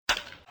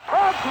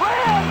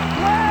Grand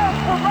slam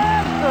for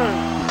Masters!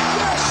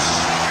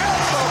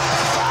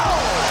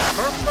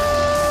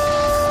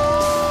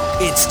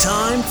 It's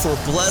time for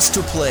Blessed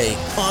to Play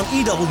on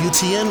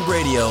EWTN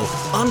Radio,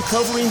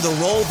 uncovering the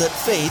role that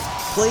faith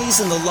plays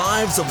in the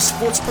lives of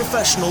sports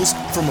professionals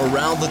from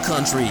around the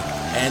country.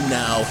 And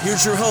now,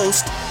 here's your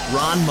host,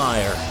 Ron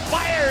Meyer.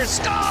 Meyer,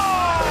 score!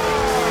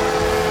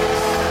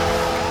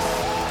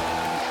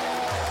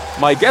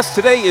 My guest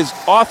today is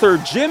author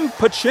Jim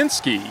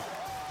Pieczynski.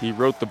 He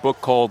wrote the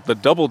book called The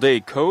Doubleday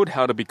Code,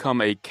 How to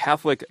Become a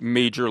Catholic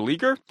Major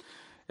Leaguer,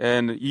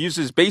 and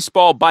uses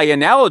baseball by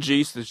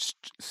analogy to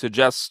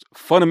suggest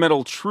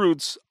fundamental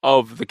truths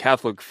of the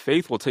Catholic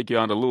faith. We'll take you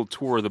on a little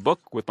tour of the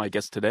book with my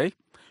guest today,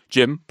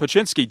 Jim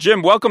Pieczynski.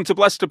 Jim, welcome to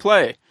Blessed to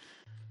Play.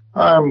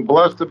 I'm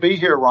blessed to be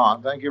here,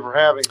 Ron. Thank you for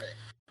having me.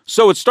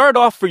 So it started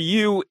off for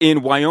you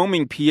in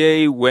Wyoming,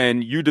 PA,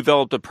 when you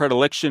developed a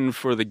predilection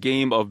for the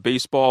game of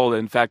baseball,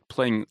 in fact,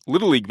 playing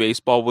Little League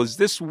Baseball. Was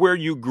this where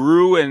you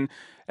grew and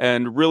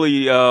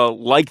really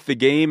liked the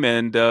game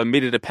and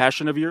made it a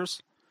passion of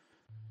yours?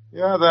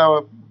 Yeah, I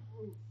was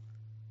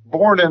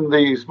born in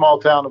the small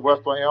town of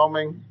West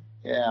Wyoming,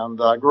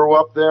 and I grew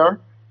up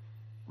there.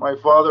 My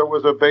father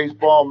was a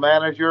baseball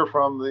manager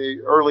from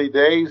the early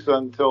days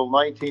until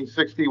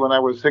 1960 when I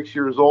was 6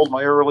 years old.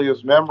 My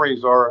earliest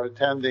memories are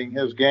attending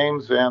his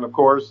games, and of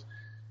course,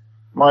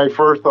 my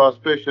first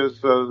auspicious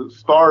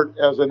start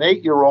as an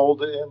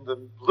 8-year-old in the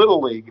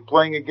Little League,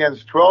 playing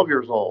against 12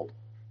 years old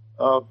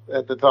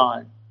at the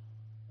time.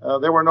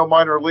 There were no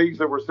minor leagues.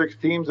 There were 6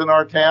 teams in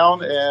our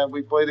town, and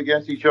we played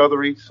against each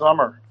other each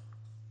summer.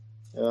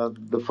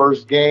 The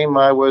first game,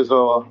 I was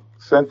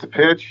sent to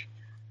pitch,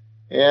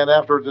 and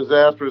after a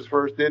disastrous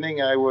first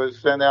inning, I was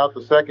sent out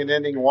the second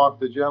inning,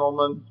 walked the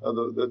gentleman,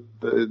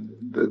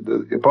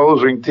 the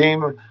opposing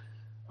team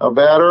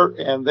batter,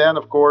 and then,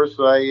 of course,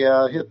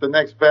 I hit the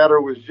next batter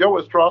was Joe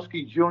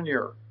Ostrowski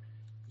Jr.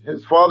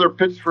 His father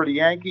pitched for the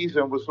Yankees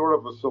and was sort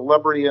of a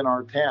celebrity in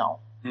our town.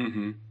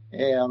 Mm-hmm.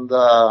 And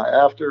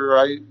after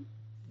I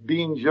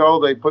beat Joe,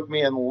 they put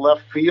me in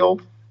left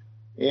field.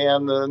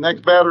 And the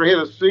next batter hit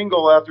a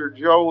single after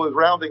Joe was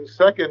rounding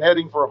second,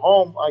 heading for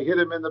home. I hit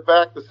him in the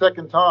back the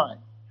second time.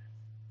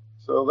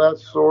 So that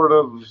sort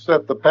of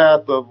set the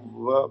path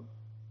of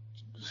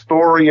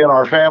story in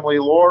our family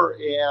lore,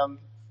 and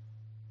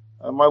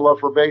my love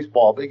for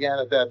baseball began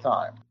at that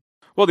time.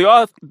 Well,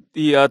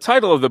 the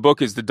title of the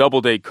book is The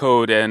Doubleday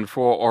Code, and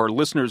for our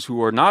listeners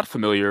who are not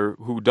familiar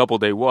who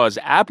Doubleday was,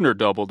 Abner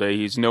Doubleday,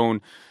 he's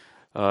known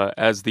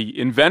as the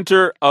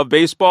inventor of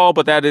baseball,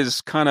 but that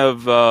is kind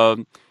of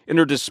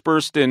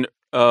interdispersed in,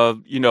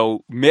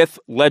 myth,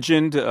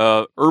 legend,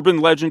 urban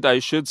legend, I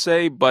should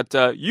say. But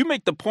you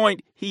make the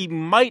point he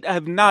might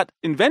have not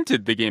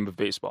invented the game of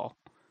baseball.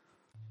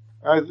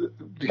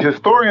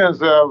 Historians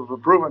have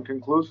proven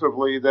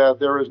conclusively that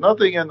there is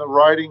nothing in the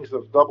writings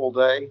of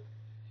Doubleday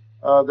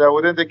that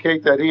would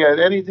indicate that he had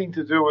anything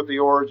to do with the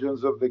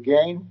origins of the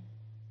game.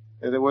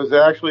 And it was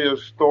actually a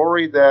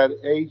story that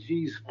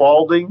A.G.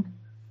 Spalding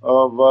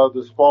of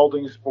the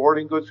Spalding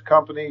Sporting Goods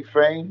Company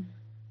fame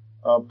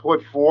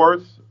put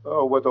forth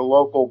with a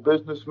local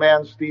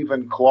businessman,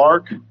 Stephen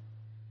Clark.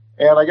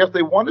 And I guess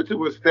they wanted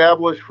to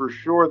establish for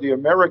sure the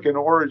American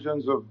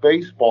origins of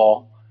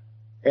baseball.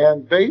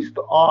 And based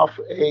off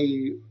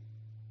a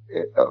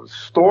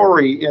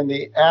story in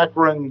the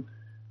Akron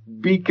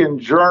Beacon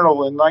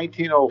Journal in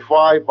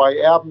 1905 by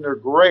Abner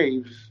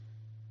Graves,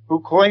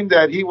 who claimed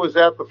that he was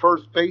at the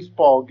first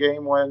baseball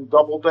game when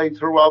Doubleday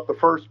threw out the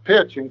first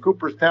pitch in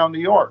Cooperstown, New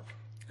York.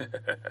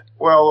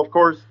 Well, of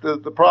course,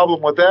 the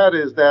problem with that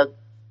is that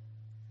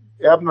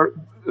Abner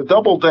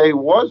Doubleday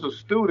was a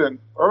student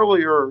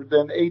earlier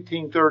than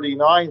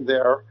 1839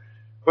 there,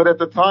 but at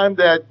the time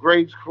that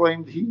Graves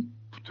claimed he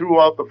threw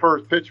out the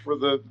first pitch for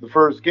the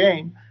first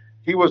game,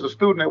 he was a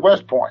student at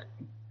West Point.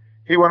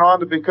 He went on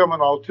to become an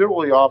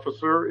artillery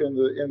officer in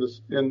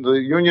the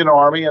Union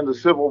Army in the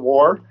Civil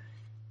War.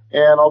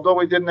 And although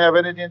he didn't have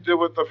anything to do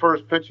with the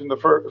first pitch in the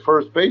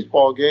first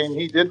baseball game,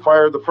 he did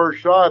fire the first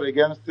shot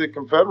against the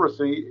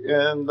Confederacy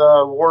in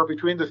the war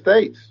between the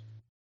states.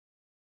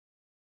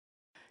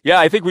 Yeah,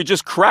 I think we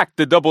just cracked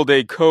the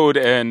Doubleday Code,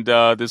 and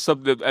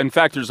in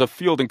fact, there's a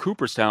field in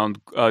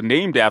Cooperstown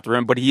named after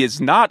him, but he is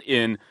not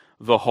in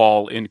the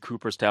hall in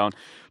Cooperstown.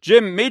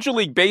 Jim, Major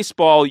League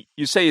Baseball,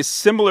 you say, is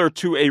similar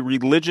to a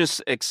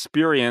religious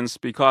experience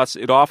because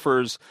it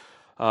offers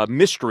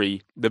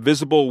mystery, the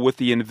visible with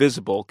the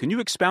invisible. Can you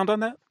expound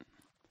on that?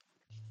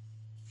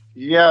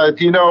 Yeah,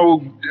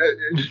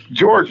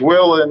 George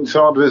Will in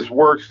some of his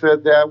work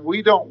said that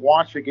we don't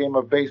watch a game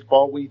of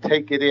baseball, we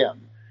take it in.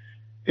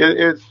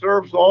 It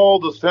serves all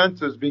the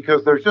senses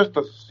because there's just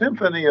a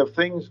symphony of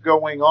things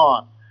going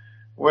on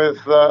with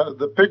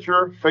the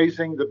pitcher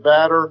facing the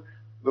batter,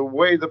 the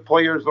way the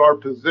players are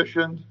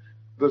positioned,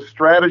 the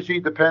strategy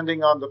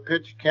depending on the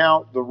pitch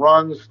count, the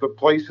runs, the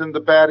place in the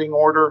batting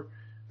order.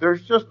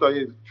 There's just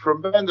a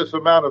tremendous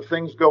amount of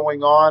things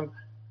going on.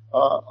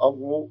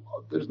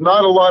 There's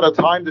not a lot of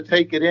time to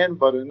take it in,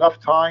 but enough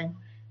time.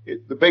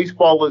 The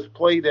baseball is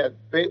played at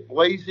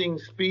blazing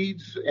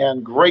speeds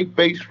and great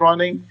base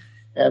running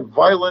and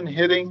violent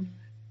hitting,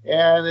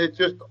 and it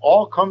just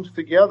all comes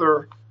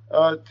together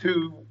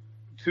to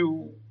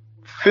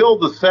fill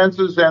the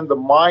senses and the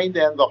mind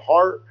and the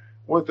heart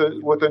with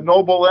a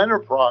noble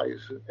enterprise.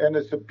 And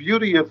it's a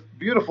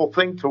beautiful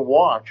thing to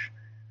watch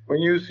when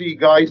you see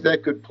guys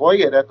that could play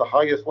it at the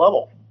highest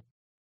level.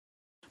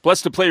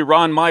 Blessed to Play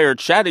Ron Meyer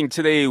chatting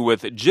today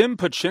with Jim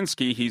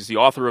Pieczynski. He's the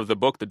author of the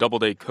book, The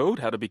Doubleday Code,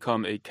 How to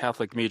Become a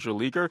Catholic Major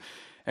Leaguer.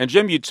 And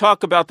Jim, you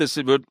talk about this,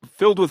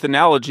 filled with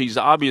analogies,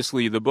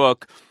 obviously, the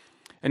book.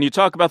 And you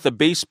talk about the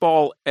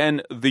baseball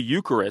and the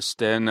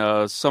Eucharist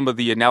and some of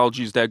the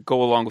analogies that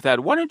go along with that.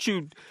 Why don't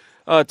you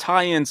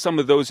tie in some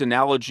of those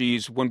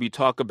analogies when we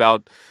talk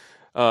about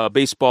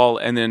baseball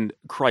and then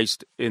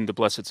Christ in the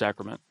Blessed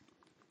Sacrament?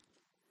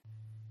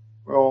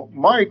 Well,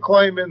 my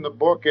claim in the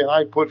book, and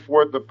I put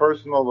forth the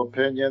personal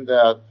opinion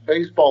that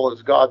baseball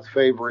is God's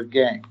favorite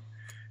game.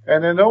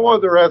 And in no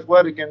other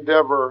athletic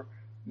endeavor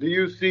do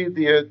you see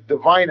the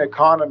divine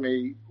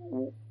economy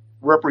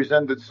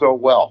represented so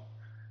well.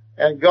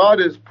 And God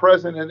is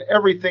present in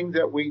everything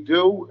that we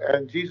do.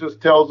 And Jesus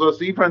tells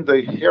us even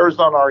the hairs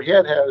on our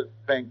head have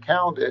been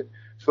counted.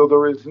 So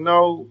there is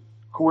no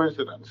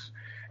coincidence.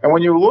 And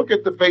when you look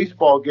at the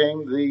baseball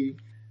game,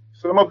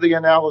 some of the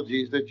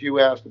analogies that you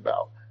asked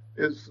about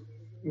is,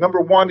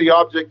 number one, the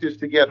object is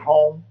to get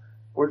home,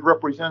 which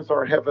represents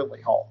our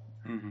heavenly home.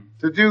 Mm-hmm.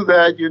 To do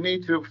that, you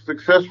need to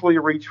successfully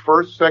reach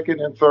first,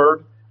 second, and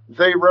third.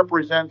 They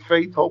represent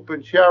faith, hope,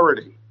 and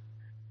charity.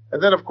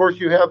 And then, of course,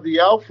 you have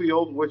the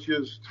outfield, which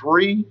is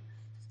three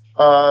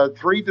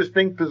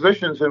distinct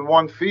positions in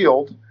one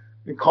field.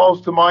 It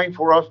calls to mind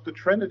for us the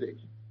Trinity.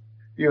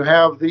 You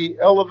have the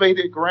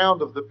elevated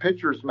ground of the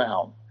pitcher's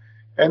mound,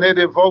 and it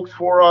evokes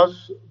for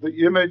us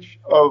the image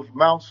of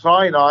Mount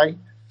Sinai,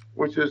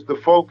 which is the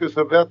focus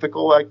of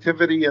ethical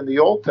activity in the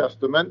Old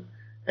Testament,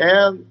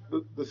 and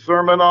the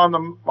Sermon on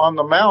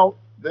the Mount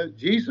that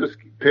Jesus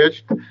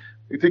pitched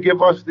to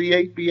give us the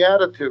 8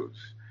 Beatitudes.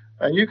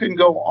 And you can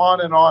go on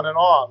and on and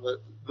on.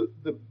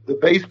 The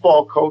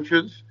baseball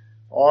coaches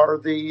are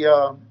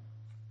the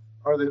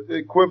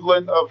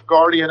equivalent of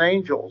guardian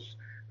angels.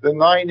 The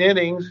 9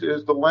 innings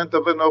is the length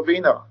of a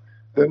novena.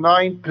 The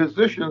 9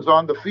 positions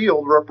on the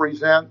field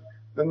represent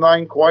the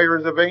 9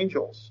 choirs of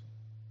angels.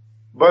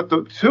 But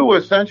the 2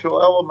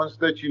 essential elements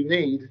that you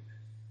need,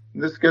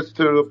 and this gets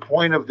to the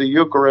point of the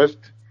Eucharist,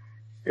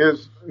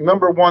 is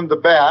number one, the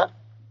bat,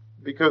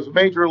 because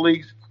major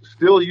leagues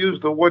still use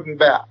the wooden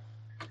bat.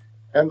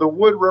 And the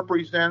wood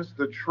represents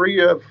the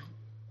tree of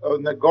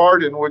the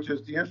garden, which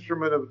is the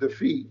instrument of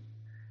defeat.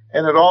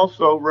 And it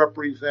also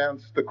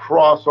represents the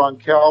cross on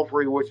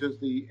Calvary, which is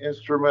the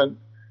instrument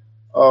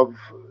of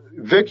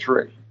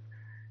victory.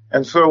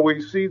 And so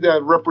we see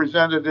that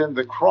represented in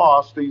the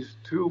cross, these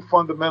 2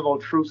 fundamental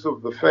truths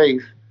of the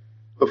faith,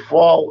 the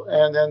fall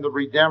and then the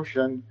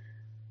redemption.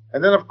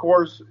 And then, of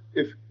course,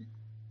 if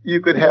you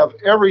could have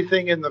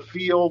everything in the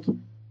field,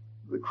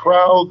 the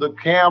crowd, the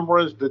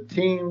cameras, the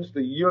teams,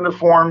 the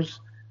uniforms,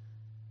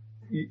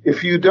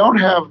 if you don't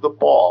have the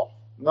ball,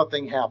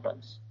 nothing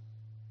happens.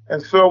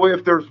 And so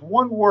if there's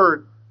one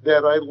word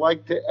that I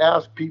like to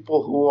ask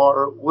people who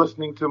are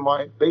listening to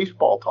my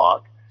baseball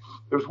talk,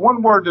 there's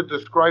one word to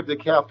describe the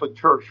Catholic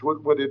Church.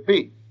 What would it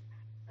be?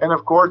 And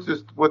of course,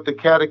 it's what the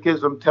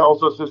Catechism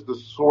tells us is the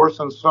source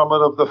and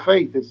summit of the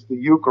faith. It's the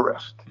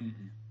Eucharist.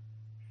 Mm-hmm.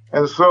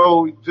 And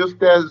so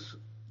just as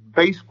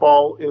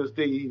baseball is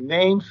the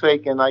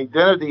namesake and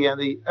identity and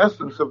the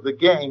essence of the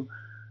game,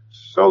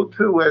 so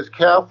too as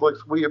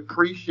Catholics, we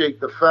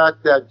appreciate the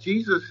fact that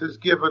Jesus has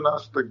given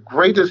us the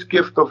greatest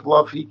gift of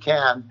love he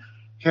can,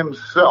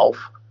 himself,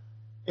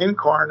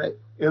 incarnate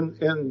in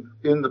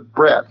the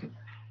bread.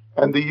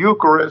 And the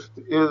Eucharist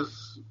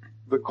is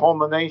the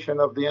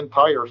culmination of the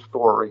entire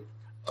story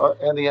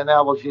and the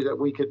analogy that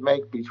we could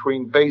make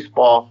between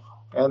baseball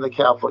and the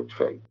Catholic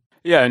faith.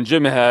 Yeah, and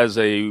Jim has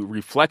a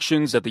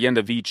reflections at the end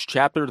of each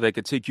chapter that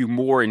could take you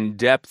more in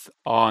depth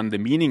on the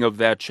meaning of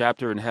that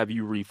chapter and have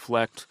you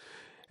reflect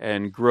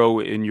and grow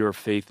in your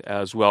faith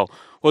as well.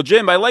 Well,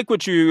 Jim, I like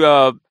what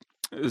you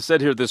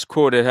said here, this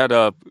quote. It had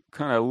a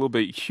kind of a little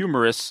bit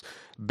humorous.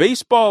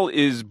 Baseball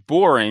is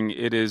boring.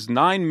 It is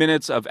 9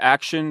 minutes of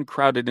action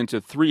crowded into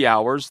 3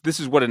 hours. This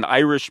is what an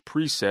Irish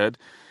priest said.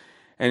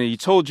 And he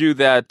told you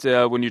that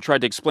when you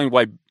tried to explain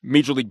why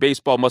Major League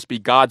Baseball must be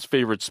God's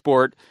favorite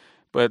sport,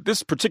 but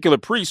this particular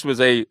priest was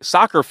a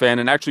soccer fan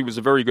and actually was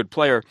a very good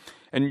player.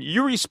 And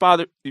you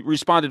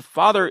responded,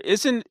 Father,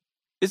 isn't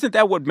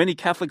that what many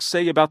Catholics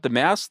say about the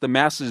Mass? The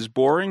Mass is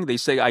boring. They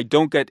say, I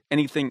don't get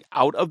anything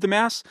out of the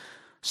Mass.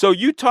 So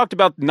you talked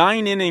about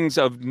 9 innings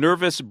of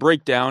nervous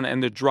breakdown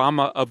and the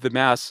drama of the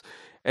Mass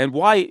and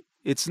why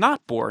it's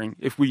not boring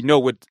if we know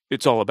what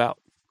it's all about.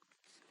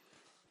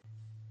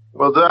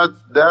 Well,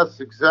 that's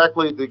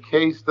exactly the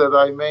case that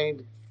I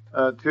made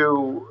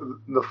to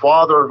the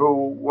father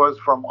who was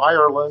from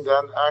Ireland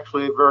and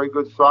actually a very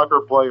good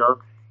soccer player,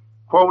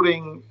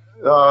 quoting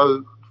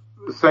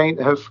Saint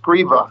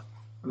Escriva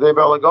de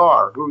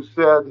Balaguer, who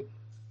said,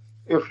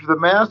 if the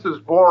Mass is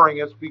boring,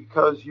 it's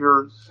because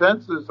your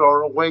senses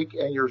are awake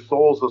and your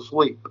soul's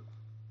asleep.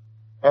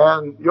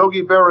 And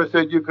Yogi Berra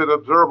said you could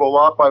observe a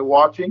lot by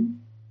watching,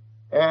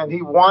 and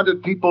he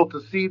wanted people to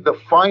see the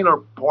finer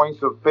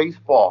points of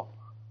baseball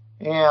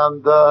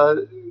and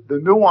the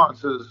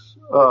nuances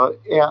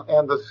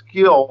and the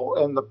skill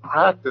and the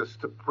practice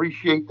to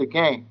appreciate the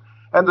game.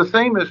 And the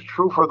same is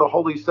true for the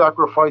holy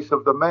sacrifice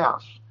of the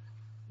Mass.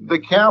 The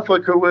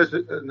Catholic who is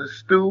an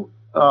astute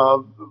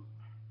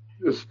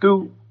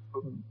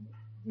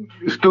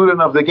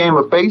student of the game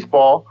of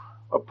baseball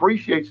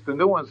appreciates the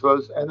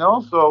nuances and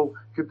also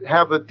could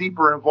have a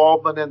deeper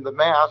involvement in the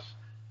Mass,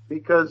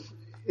 because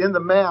in the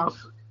Mass,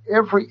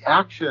 every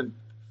action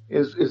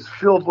is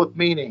filled with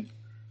meaning.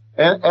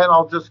 And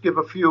I'll just give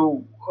a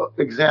few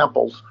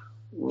examples.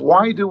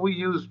 Why do we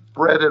use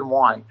bread and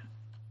wine?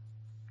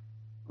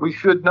 We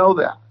should know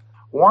that.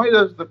 Why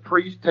does the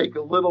priest take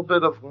a little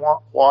bit of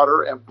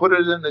water and put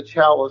it in the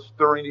chalice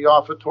during the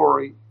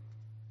offertory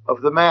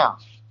of the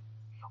Mass?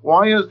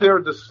 Why is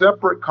there the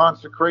separate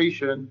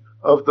consecration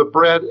of the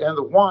bread and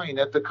the wine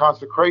at the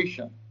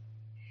consecration?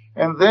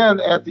 And then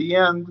at the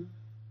end,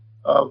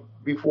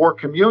 before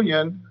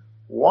communion,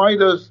 why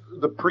does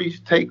the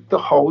priest take the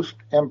host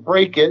and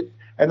break it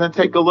and then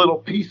take a little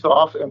piece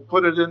off and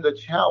put it in the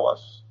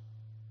chalice?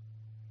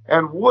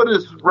 And what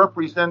is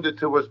represented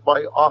to us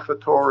by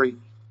offertory,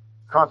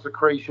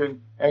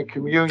 consecration, and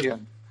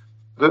communion?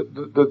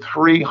 The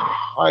three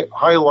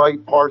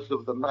highlight parts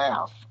of the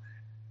Mass.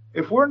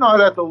 If we're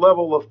not at the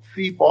level of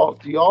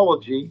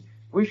theology,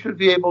 we should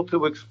be able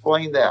to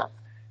explain that.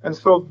 And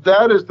so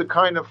that is the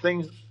kind of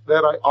things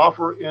that I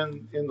offer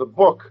in the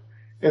book,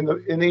 in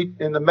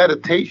the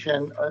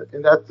meditation,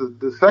 and that's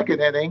the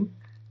second inning,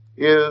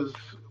 is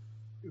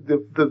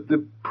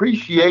the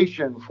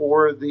appreciation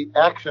for the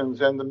actions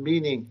and the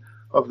meaning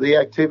of the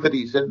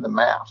activities in the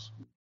Mass.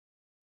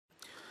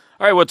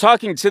 All right, we're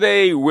talking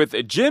today with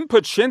Jim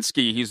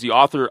Pieczynski. He's the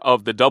author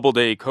of the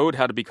Doubleday Code,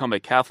 How to Become a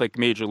Catholic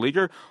Major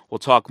Leaguer. We'll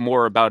talk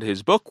more about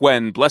his book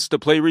when Blessed to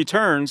Play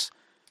returns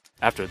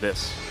after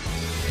this.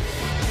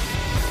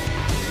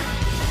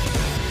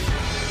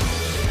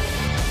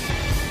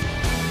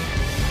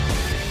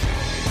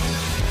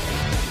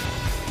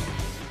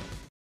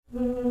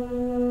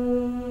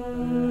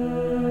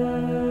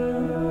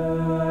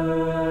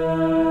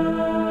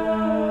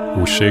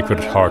 O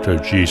Sacred Heart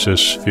of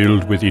Jesus,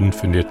 filled with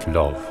infinite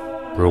love,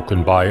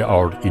 broken by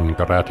our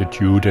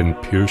ingratitude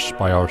and pierced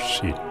by our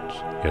sins,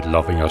 yet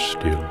loving us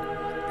still,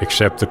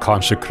 accept the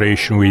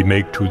consecration we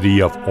make to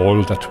Thee of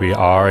all that we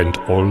are and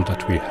all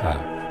that we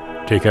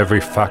have. Take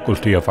every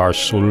faculty of our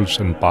souls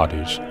and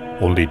bodies,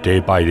 only day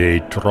by day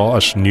draw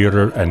us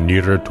nearer and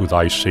nearer to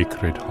Thy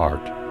Sacred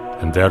Heart,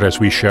 and there as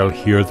we shall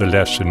hear the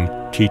lesson,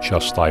 teach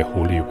us Thy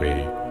holy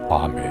way.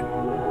 Amen.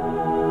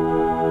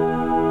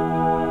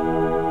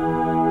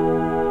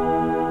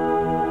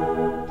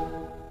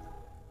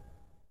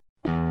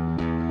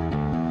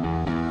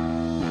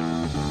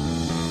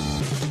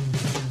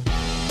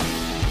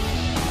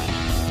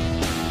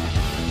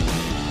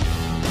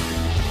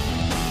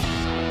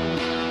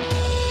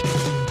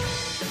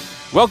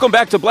 Welcome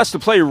back to Blessed to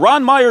Play.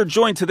 Ron Meyer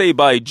joined today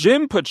by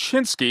Jim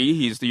Pieczynski.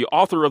 He's the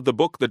author of the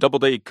book, The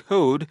Doubleday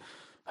Code,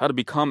 How to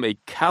Become a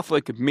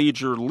Catholic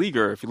Major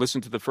Leaguer. If you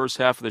listen to the first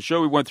half of the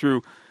show, we went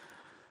through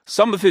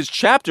some of his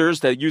chapters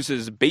that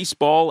uses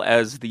baseball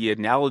as the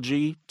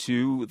analogy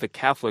to the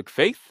Catholic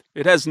faith.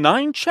 It has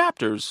 9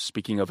 chapters,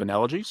 speaking of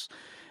analogies.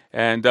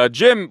 And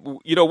Jim,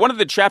 one of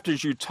the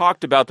chapters you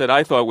talked about that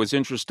I thought was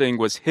interesting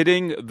was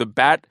hitting the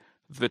bat,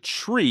 the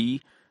tree,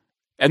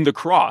 and the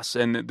cross.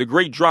 And the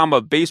great drama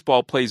of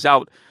baseball plays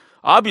out,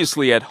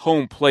 obviously, at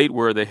home plate,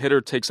 where the hitter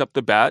takes up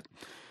the bat,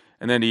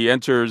 and then he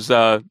enters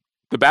the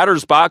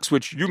batter's box,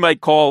 which you might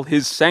call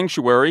his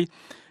sanctuary,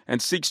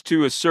 and seeks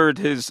to assert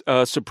his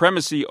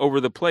supremacy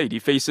over the plate. He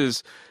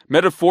faces,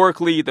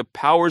 metaphorically, the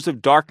powers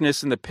of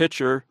darkness in the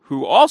pitcher,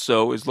 who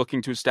also is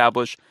looking to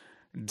establish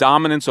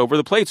dominance over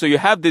the plate. So you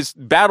have this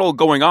battle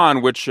going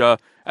on, which,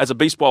 as a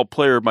baseball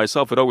player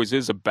myself, it always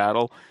is a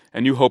battle,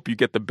 and you hope you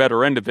get the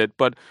better end of it.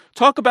 But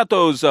talk about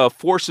those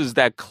forces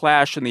that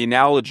clash and the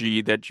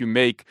analogy that you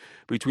make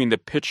between the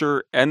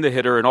pitcher and the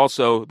hitter, and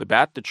also the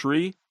bat, the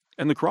tree,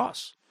 and the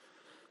cross.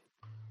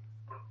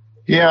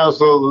 Yeah,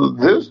 so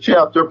this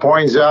chapter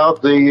points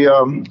out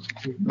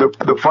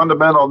the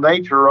fundamental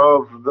nature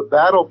of the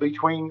battle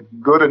between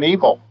good and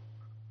evil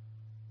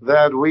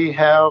that we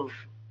have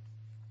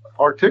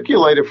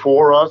articulated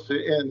for us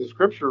in the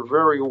Scripture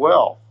very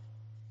well.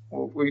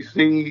 We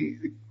see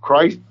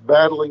Christ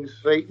battling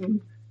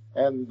Satan,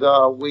 and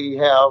we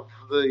have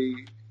the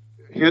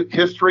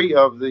history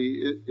of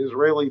the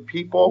Israeli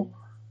people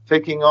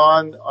taking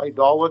on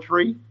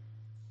idolatry.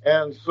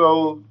 And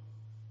so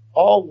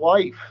all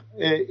life,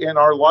 in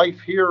our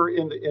life here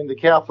in the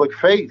Catholic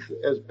faith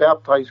as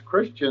baptized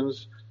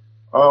Christians,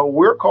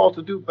 we're called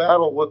to do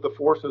battle with the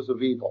forces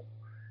of evil.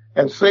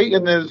 And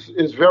Satan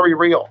is very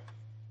real.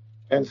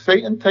 And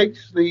Satan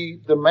takes the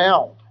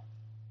mound.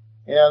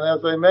 And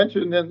as I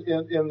mentioned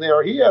in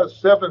there, he has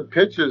 7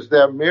 pitches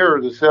that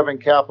mirror the 7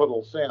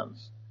 capital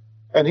sins.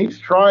 and he's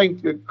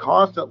trying to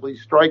constantly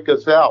strike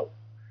us out.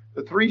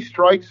 The three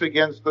strikes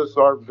against us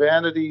are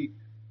vanity,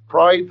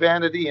 pride,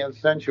 vanity, and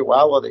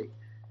sensuality.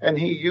 And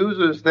he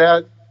uses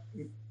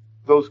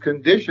those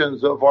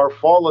conditions of our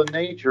fallen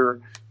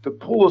nature to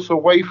pull us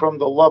away from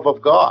the love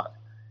of God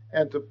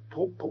and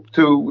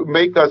to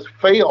make us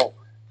fail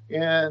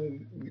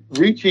in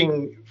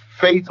reaching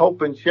faith,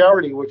 hope, and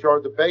charity, which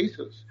are the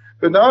basis.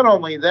 But not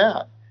only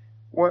that,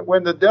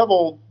 when the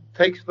devil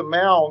takes the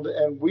mound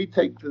and we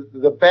take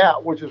the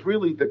bat, which is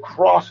really the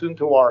cross,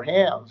 into our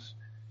hands,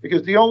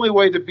 because the only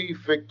way to be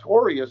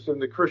victorious in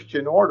the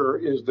Christian order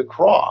is the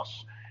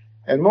cross,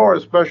 and more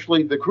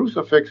especially the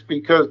crucifix,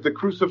 because the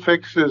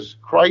crucifix is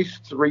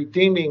Christ's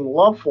redeeming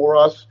love for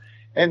us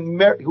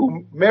and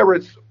who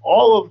merits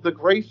all of the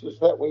graces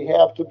that we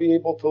have to be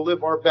able to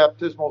live our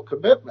baptismal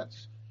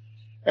commitments.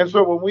 And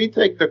so when we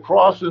take the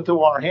cross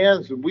into our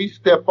hands and we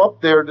step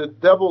up there, the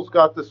devil's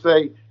got to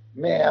say,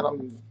 man,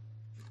 I'm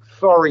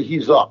sorry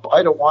he's up.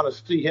 I don't want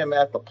to see him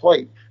at the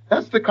plate.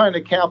 That's the kind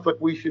of Catholic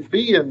we should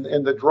be in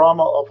the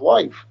drama of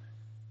life.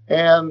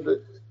 And,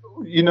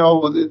 you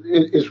know,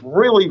 it's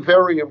really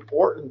very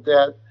important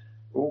that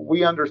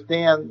we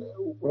understand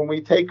when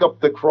we take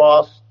up the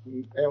cross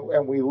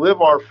and we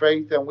live our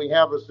faith and we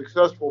have a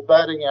successful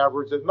batting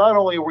average, that not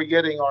only are we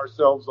getting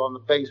ourselves on the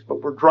base,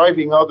 but we're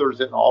driving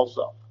others in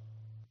also.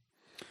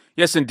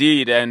 Yes,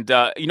 indeed. And,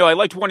 you know, I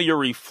liked one of your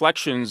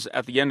reflections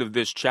at the end of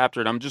this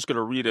chapter, and I'm just going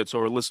to read it so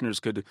our listeners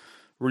could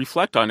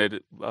reflect on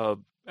it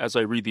as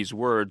I read these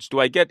words. Do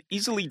I get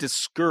easily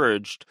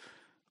discouraged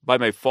by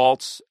my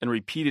faults and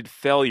repeated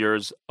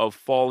failures of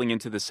falling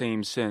into the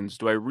same sins?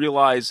 Do I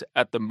realize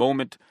at the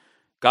moment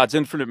God's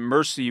infinite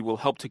mercy will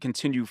help to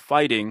continue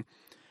fighting,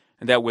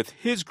 and that with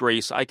His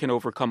grace I can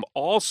overcome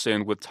all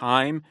sin with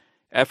time,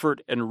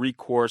 effort, and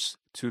recourse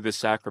to the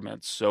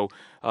sacraments? So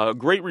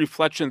great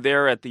reflection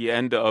there at the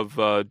end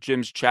of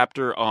Jim's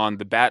chapter on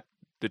the bat,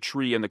 the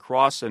tree, and the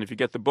cross. And if you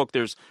get the book,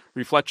 there's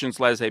reflections,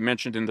 as I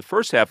mentioned in the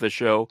first half of the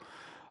show,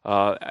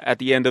 at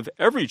the end of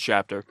every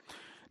chapter.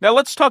 Now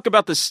let's talk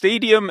about the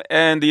stadium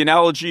and the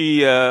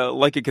analogy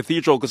like a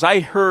cathedral, because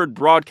I heard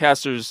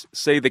broadcasters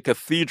say the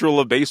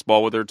cathedral of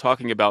baseball, where they're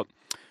talking about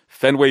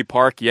Fenway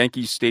Park,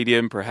 Yankee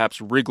Stadium,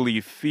 perhaps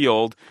Wrigley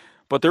Field.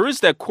 But there is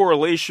that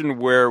correlation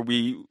where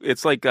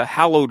it's like a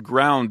hallowed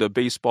ground, a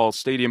baseball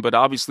stadium, but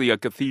obviously a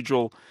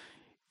cathedral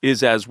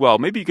is as well.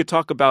 Maybe you could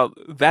talk about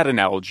that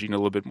analogy in a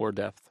little bit more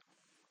depth.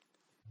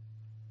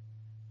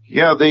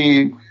 Yeah,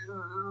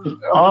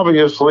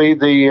 obviously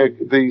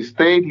the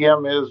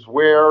stadium is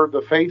where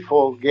the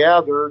faithful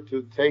gather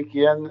to take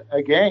in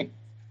a game.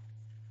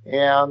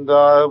 And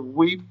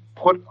we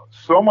put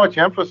so much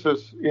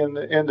emphasis in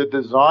the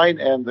design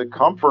and the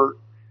comfort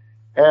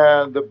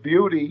and the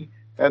beauty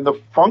and the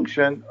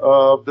function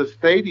of the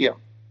stadium.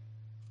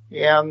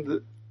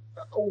 And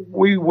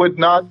we would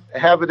not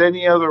have it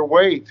any other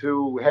way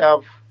to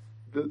have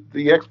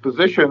the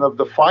exposition of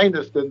the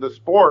finest in the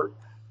sport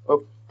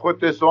put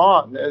this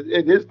on.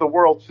 It is the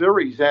World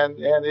Series, and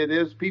it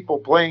is people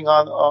playing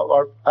on,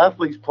 our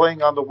athletes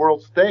playing on the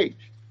world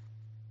stage.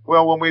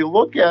 Well, when we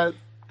look at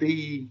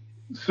the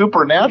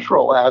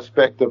supernatural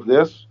aspect of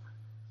this,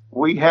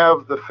 we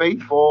have the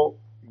faithful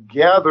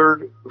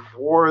gathered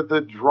for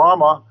the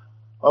drama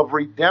of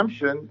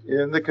redemption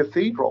in the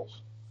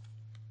cathedrals.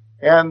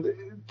 And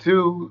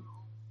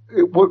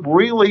what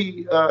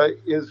really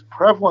is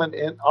prevalent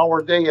in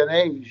our day and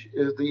age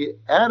is the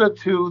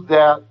attitude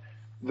that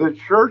the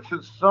church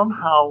should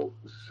somehow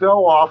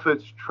sell off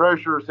its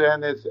treasures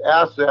and its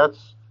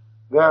assets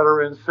that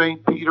are in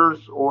St.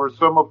 Peter's or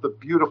some of the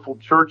beautiful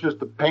churches,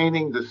 the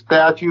painting, the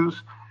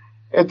statues,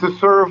 and to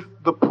serve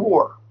the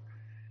poor.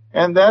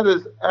 And that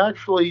is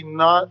actually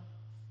not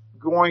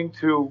going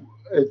to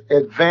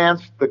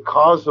advance the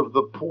cause of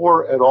the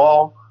poor at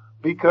all,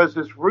 because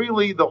it's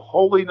really the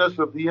holiness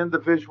of the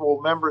individual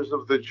members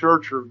of the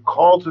church who are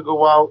called to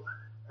go out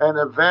and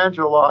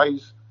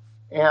evangelize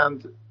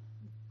and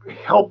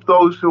help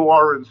those who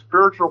are in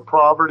spiritual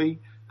poverty,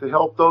 to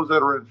help those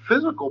that are in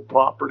physical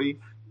poverty,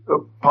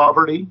 to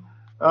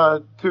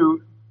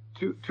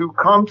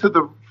come to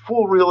the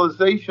full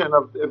realization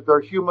of their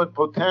human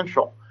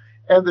potential.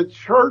 And the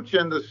church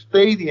and the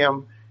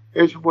stadium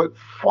is what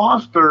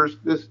fosters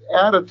this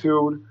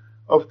attitude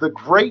of the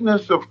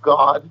greatness of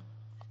God,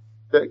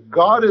 that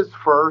God is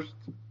first,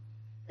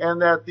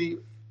 and that the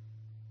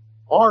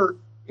art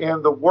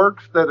and the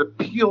works that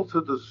appeal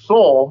to the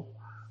soul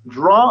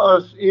draw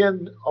us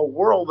in a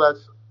world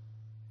that's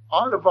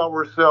out of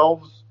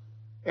ourselves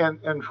and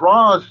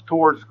draw us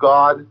towards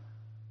God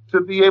to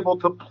be able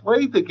to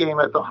play the game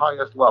at the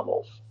highest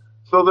levels.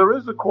 So there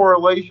is a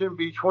correlation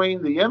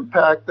between the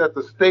impact that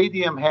the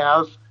stadium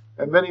has,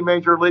 and many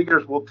major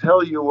leaguers will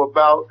tell you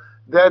about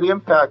that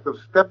impact of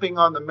stepping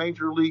on the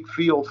major league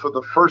field for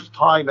the first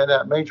time in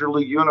that major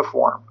league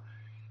uniform.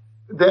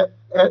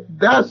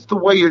 That's the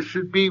way it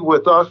should be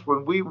with us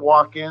when we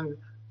walk in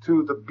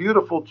to the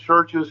beautiful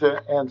churches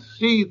and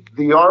see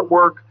the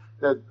artwork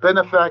that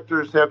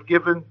benefactors have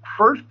given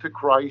first to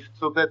Christ,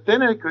 so that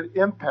then it could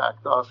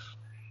impact us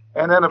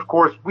And then, of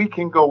course, we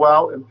can go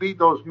out and be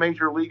those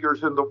major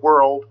leaguers in the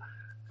world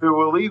to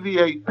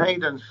alleviate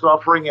pain and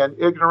suffering and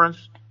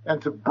ignorance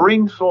and to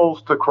bring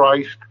souls to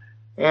Christ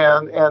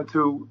and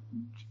to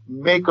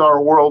make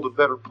our world a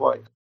better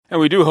place. And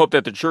we do hope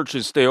that the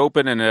churches stay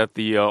open and that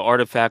the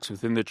artifacts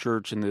within the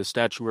church and the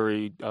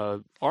statuary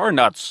are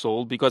not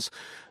sold, because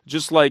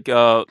just like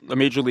a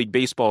Major League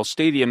Baseball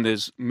stadium,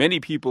 there's many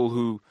people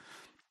who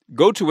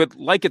go to it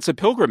like it's a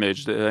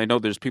pilgrimage. I know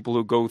there's people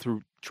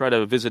who try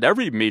to visit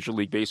every Major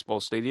League Baseball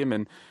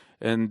stadium,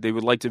 and they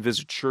would like to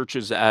visit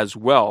churches as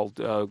well.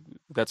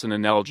 That's an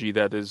analogy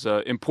that is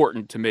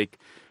important to make,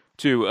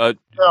 too.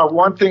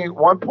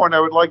 One point I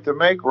would like to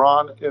make,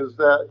 Ron, is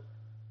that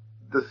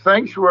the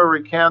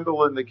sanctuary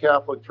candle in the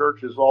Catholic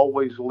Church is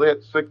always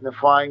lit,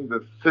 signifying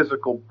the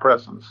physical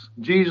presence.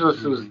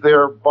 Jesus is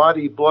there,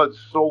 body, blood,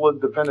 soul,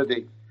 and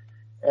divinity.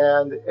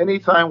 And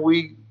anytime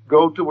we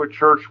go to a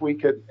church, we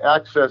can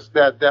access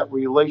that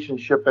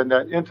relationship and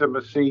that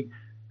intimacy,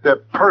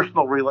 that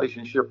personal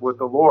relationship with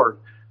the Lord.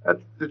 That's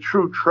the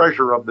true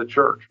treasure of the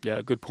church.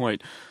 Yeah, good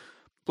point.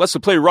 Blessed to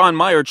Play Ron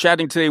Meyer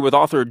chatting today with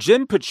author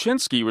Jim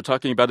Pieczynski. We're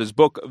talking about his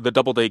book, The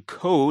Doubleday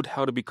Code,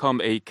 How to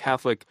Become a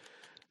Catholic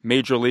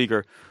Major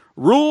Leaguer.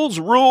 Rules,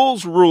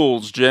 rules,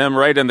 rules, Jim,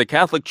 right? And the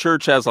Catholic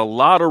Church has a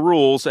lot of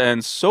rules,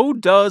 and so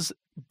does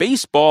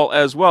baseball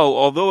as well,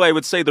 although I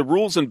would say the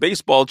rules in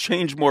baseball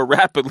change more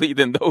rapidly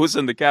than those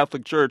in the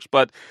Catholic Church.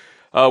 But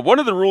one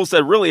of the rules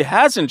that really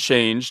hasn't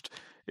changed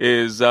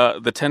is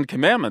the Ten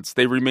Commandments.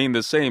 They remain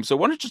the same. So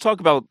why don't you talk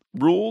about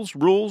rules,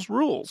 rules,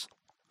 rules?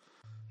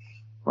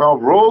 Well,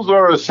 rules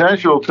are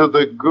essential to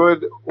the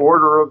good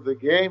order of the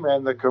game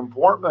and the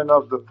comportment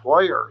of the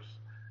players.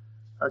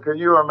 Can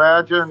you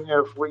imagine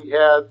if we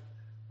had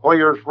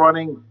players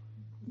running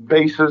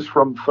bases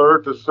from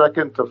third to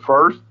second to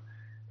first?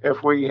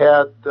 If we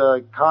had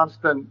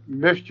constant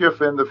mischief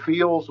in the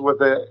fields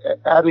with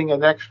adding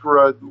an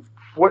extra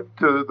foot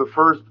to the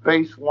first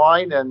base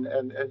line and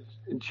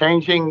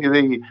changing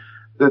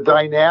the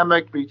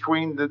dynamic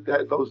between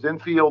those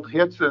infield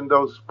hits and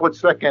those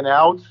split-second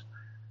outs,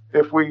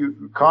 if we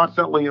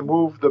constantly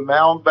move the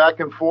mound back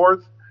and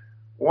forth,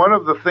 one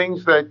of the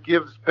things that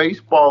gives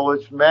baseball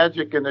its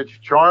magic and its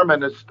charm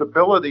and its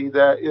stability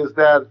is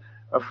that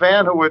a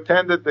fan who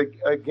attended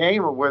a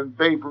game when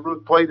Babe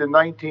Ruth played in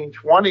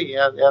 1920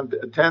 and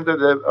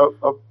attended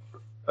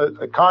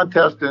a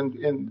contest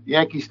in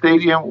Yankee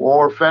Stadium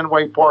or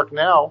Fenway Park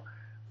now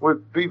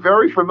would be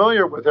very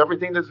familiar with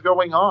everything that's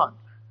going on.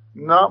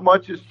 Not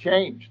much has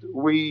changed.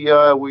 We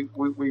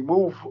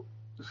move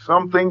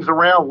some things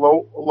around,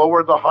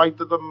 lower the height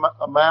of the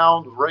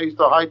mound, raise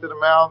the height of the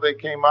mound. They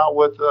came out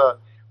with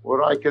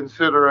what I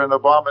consider an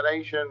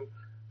abomination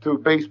to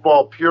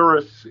baseball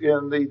purists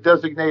in the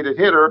designated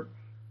hitter.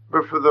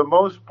 But for the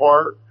most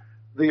part,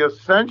 the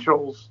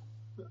essentials,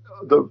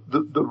 the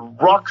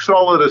rock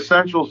solid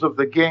essentials of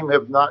the game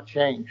have not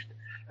changed.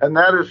 And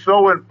that is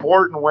so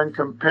important when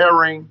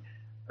comparing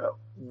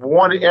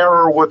one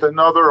error with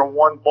another and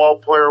one ball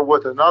player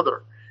with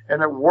another.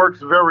 And it works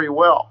very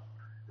well.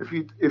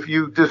 If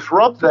you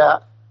disrupt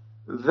that,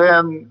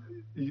 then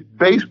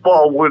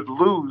baseball would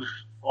lose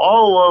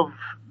all of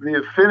the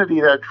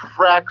affinity that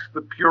attracts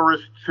the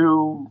purist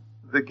to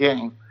the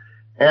game.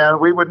 And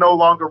we would no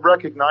longer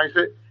recognize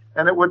it.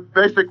 And it would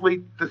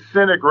basically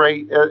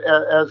disintegrate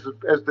as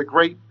the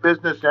great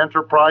business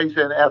enterprise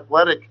and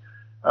athletic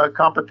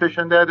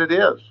competition that it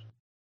is.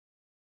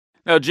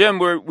 Now, Jim,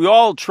 we're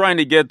all trying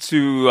to get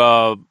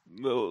to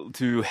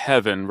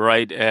heaven,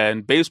 right?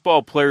 And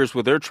baseball players,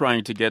 what they're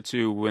trying to get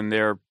to when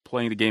they're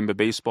playing the game of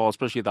baseball,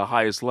 especially at the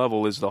highest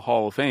level, is the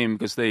Hall of Fame,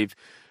 because they've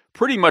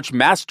pretty much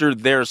mastered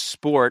their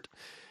sport.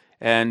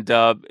 And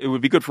it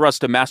would be good for us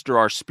to master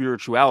our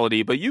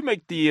spirituality. But you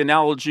make the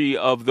analogy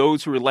of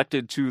those who are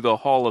elected to the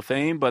Hall of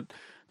Fame, but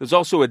there's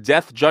also a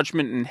death,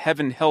 judgment, and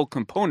heaven-hell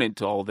component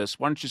to all this.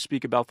 Why don't you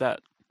speak about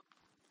that?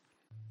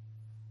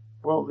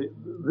 Well,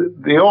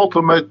 the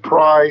ultimate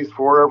prize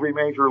for every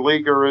major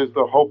leaguer is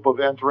the hope of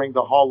entering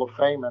the Hall of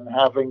Fame and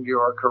having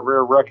your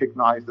career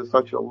recognized at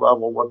such a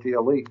level with the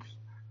elites.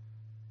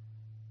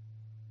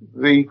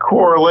 The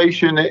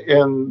correlation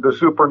in the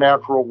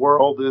supernatural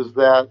world is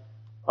that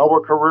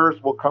our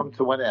careers will come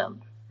to an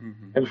end.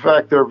 Mm-hmm. In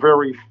fact, they're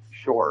very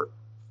short.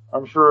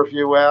 I'm sure if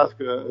you ask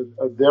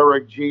a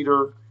Derek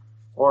Jeter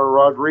or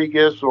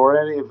Rodriguez or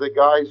any of the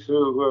guys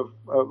who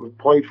have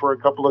played for a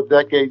couple of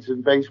decades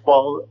in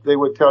baseball, they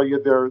would tell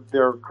you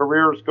their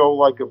careers go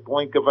like a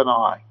blink of an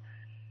eye.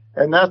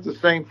 And that's the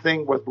same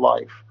thing with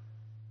life.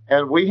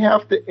 And we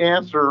have to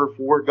answer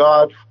for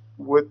God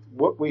with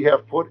what we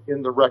have put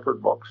in the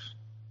record books.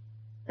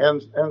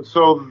 And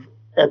so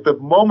at the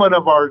moment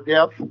of our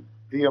death,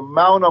 the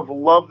amount of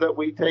love that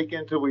we take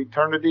into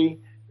eternity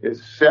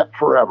is set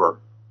forever.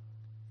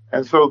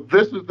 And so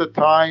this is the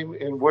time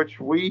in which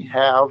we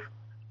have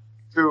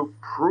to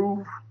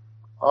prove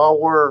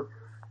our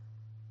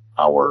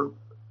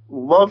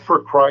love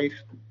for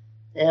Christ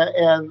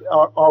and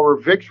our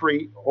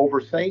victory over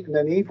Satan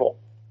and evil.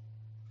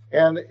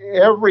 And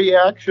every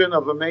action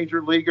of a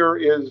major leaguer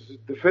is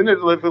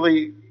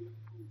definitively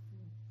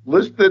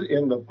listed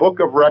in the book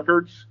of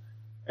records,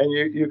 and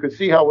you can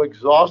see how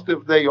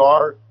exhaustive they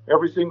are.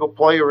 Every single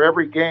player,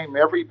 every game,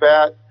 every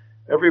bat,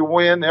 every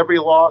win, every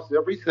loss,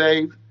 every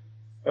save.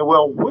 And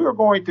well, we're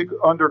going to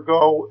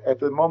undergo at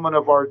the moment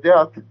of our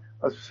death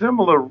a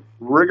similar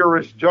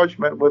rigorous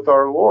judgment with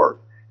our Lord.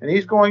 And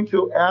he's going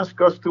to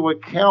ask us to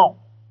account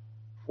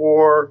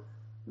for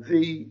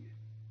the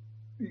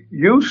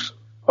use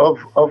of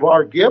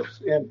our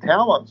gifts and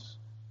talents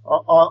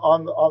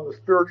on the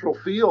spiritual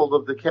field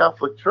of the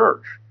Catholic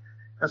Church.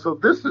 And so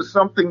this is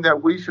something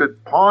that we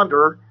should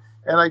ponder,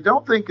 and I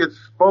don't think it's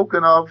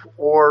spoken of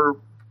or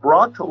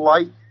brought to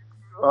light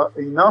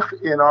enough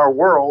in our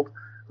world,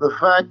 the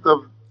fact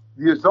of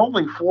there's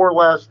only four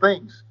last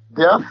things: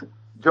 death,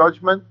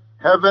 judgment,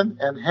 heaven,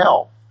 and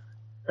hell.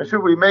 And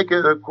should we make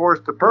it, of course,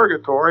 to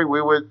purgatory,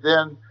 we would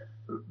then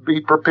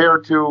be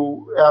prepared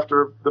to,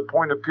 after the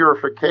point of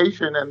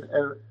purification and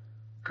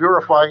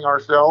purifying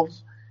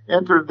ourselves,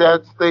 enter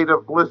that state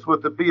of bliss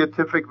with the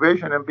beatific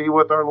vision and be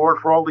with our Lord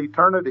for all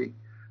eternity.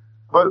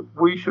 But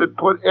we should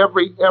put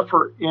every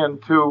effort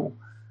into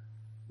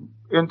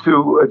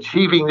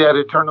achieving that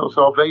eternal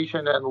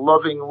salvation and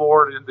loving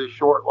Lord in this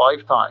short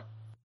lifetime.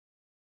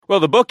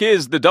 Well, the book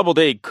is The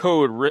Doubleday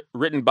Code,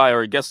 written by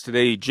our guest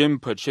today, Jim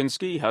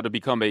Pieczynski, How to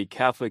Become a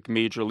Catholic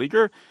Major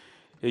Leaguer.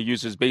 It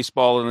uses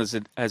baseball as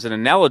an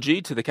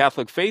analogy to the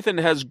Catholic faith and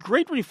has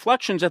great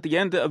reflections at the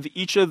end of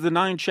each of the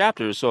 9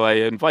 chapters. So I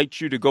invite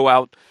you to go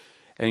out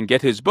and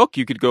get his book.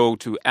 You could go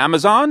to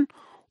Amazon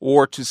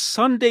or to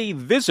Sunday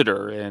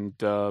Visitor, and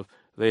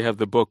they have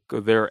the book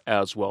there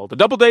as well. The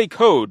Doubleday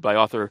Code by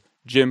author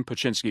Jim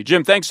Pieczynski.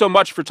 Jim, thanks so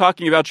much for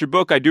talking about your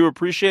book. I do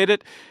appreciate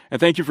it, and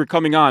thank you for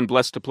coming on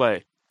Blessed to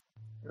Play.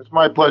 It's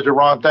my pleasure,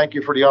 Ron. Thank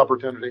you for the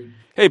opportunity.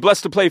 Hey,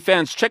 Blessed to Play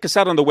fans, check us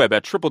out on the web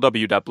at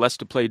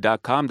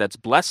www.blessedtoplay.com. That's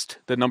blessed,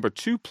 the number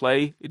 2,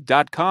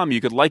 play.com.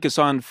 You could like us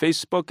on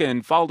Facebook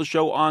and follow the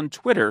show on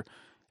Twitter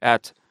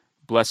at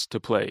Blessed to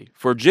Play.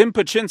 For Jim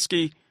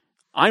Pieczynski,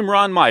 I'm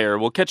Ron Meyer.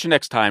 We'll catch you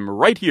next time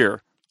right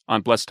here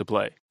on Blessed to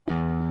Play.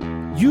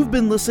 You've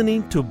been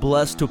listening to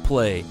Blessed to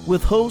Play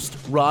with host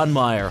Ron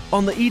Meyer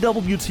on the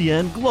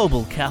EWTN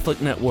Global Catholic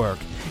Network.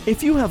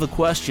 If you have a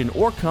question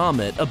or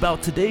comment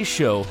about today's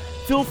show,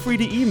 feel free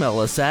to email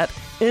us at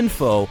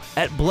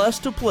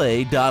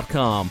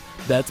info@blessedtoplay.com.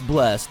 That's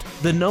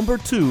blessed, the number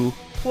 2,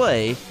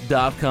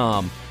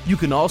 play.com. You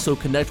can also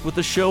connect with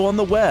the show on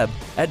the web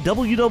at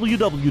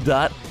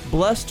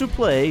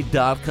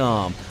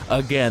www.blessedtoplay.com.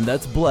 Again,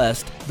 that's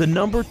blessed, the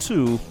number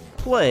 2,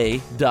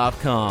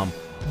 play.com.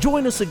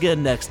 Join us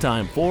again next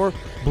time for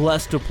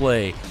Blessed to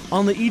Play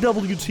on the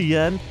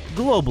EWTN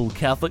Global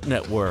Catholic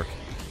Network.